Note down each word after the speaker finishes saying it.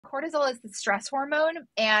cortisol is the stress hormone,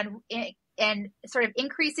 and sort of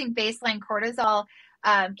increasing baseline cortisol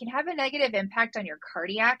can have a negative impact on your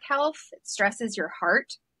cardiac health. It stresses your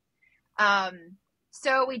heart.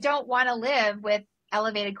 So we don't want to live with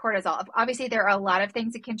elevated cortisol. Obviously, there are a lot of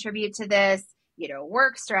things that contribute to this,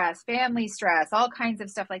 work stress, family stress, all kinds of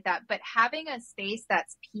stuff like that. But having a space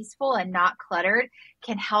that's peaceful and not cluttered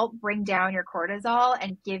can help bring down your cortisol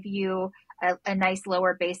and give you a nice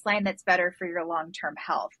lower baseline that's better for your long-term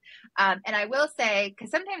health. And I will say, because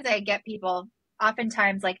sometimes I get people,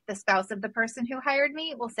 oftentimes like the spouse of the person who hired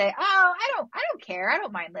me will say, oh, I don't care. I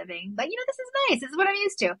don't mind living, but this is nice. This is what I'm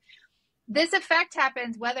used to. This effect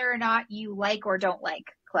happens whether or not you like or don't like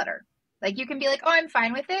clutter. Like you can be like, oh, I'm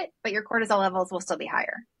fine with it, but your cortisol levels will still be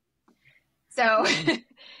higher. So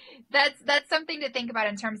that's something to think about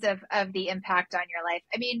in terms of the impact on your life.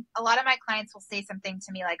 I mean, a lot of my clients will say something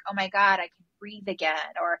to me like, oh my God, I can breathe again,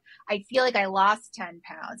 or I feel like I lost 10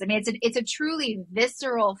 pounds. I mean, it's a truly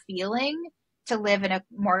visceral feeling to live in a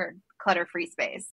more clutter-free space.